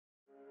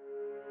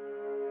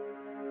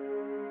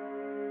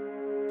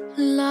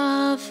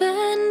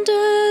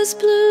Lavender's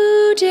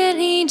blue,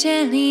 dilly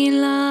dilly,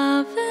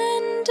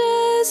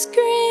 lavender's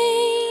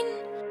green.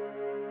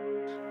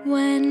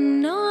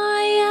 When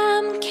I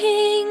am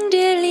king,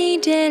 dilly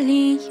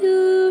dilly,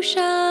 you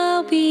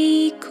shall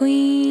be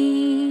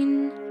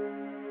queen.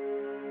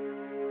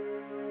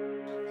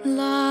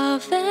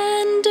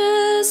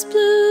 Lavender's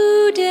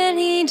blue,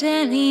 dilly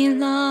dilly,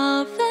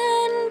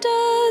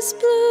 lavender's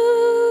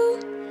blue.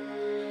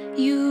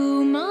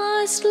 You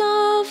must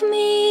love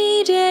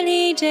me,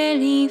 dilly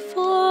dilly, for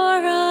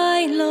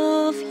I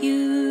love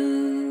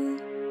you.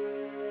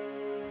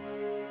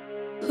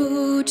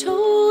 Who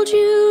told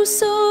you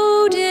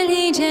so,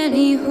 dilly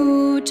dilly,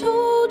 who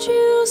told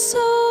you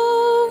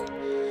so?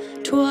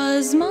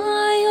 'Twas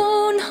my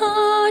own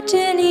heart,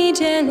 dilly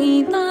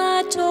dilly,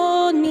 that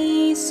told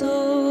me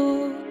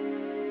so.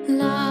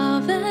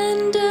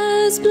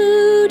 Lavender's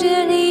blue,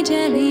 dilly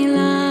dilly,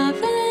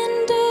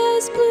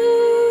 lavender's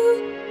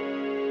blue.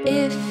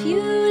 If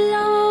you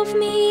love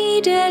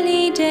me,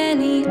 dilly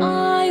dilly,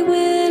 I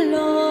will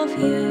love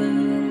you.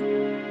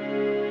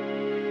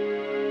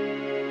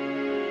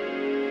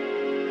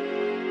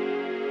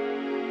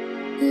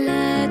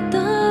 Let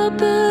the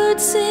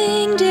birds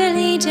sing,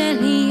 dilly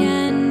dilly,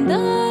 and the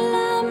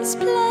lambs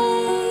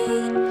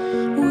play.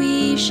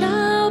 We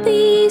shall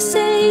be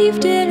safe,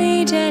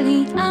 dilly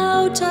dilly,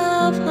 out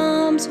of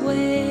harm's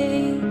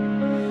way.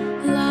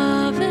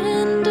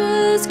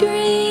 Lavender's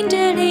green,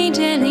 dilly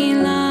dilly,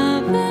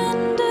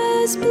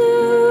 lavender's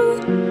blue.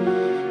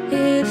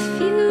 If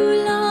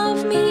you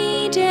love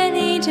me,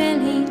 dilly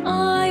dilly,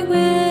 I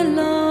will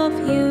love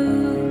you.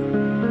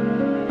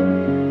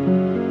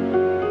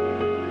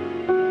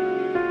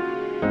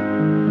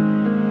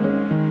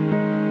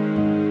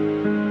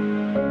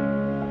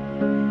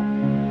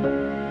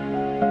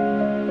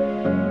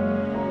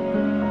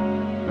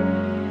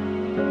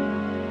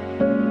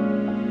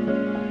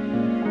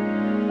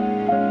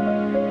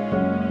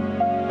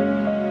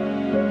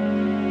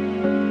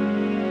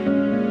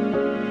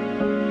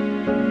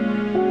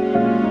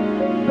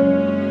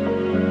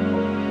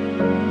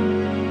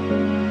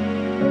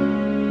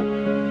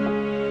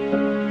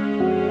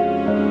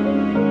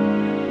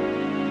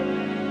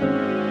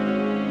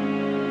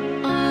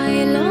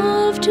 I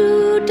love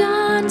to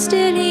dance,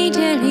 dilly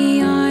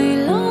dilly, I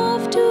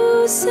love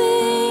to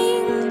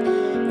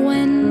sing.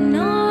 When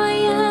I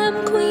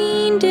am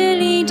queen,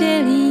 dilly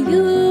dilly,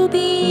 you'll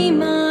be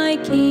my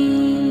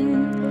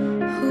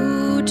king.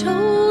 Who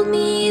told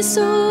me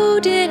so,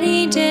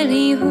 dilly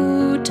dilly,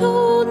 who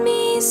told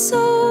me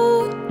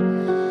so?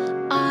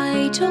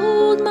 I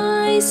told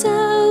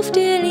myself,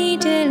 dilly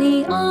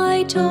dilly,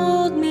 I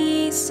told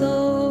me so.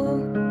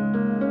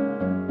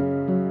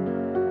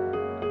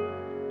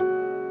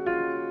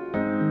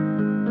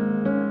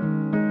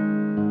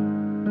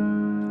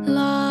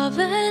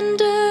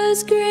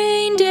 Lavender's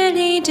green,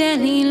 dilly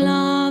dilly,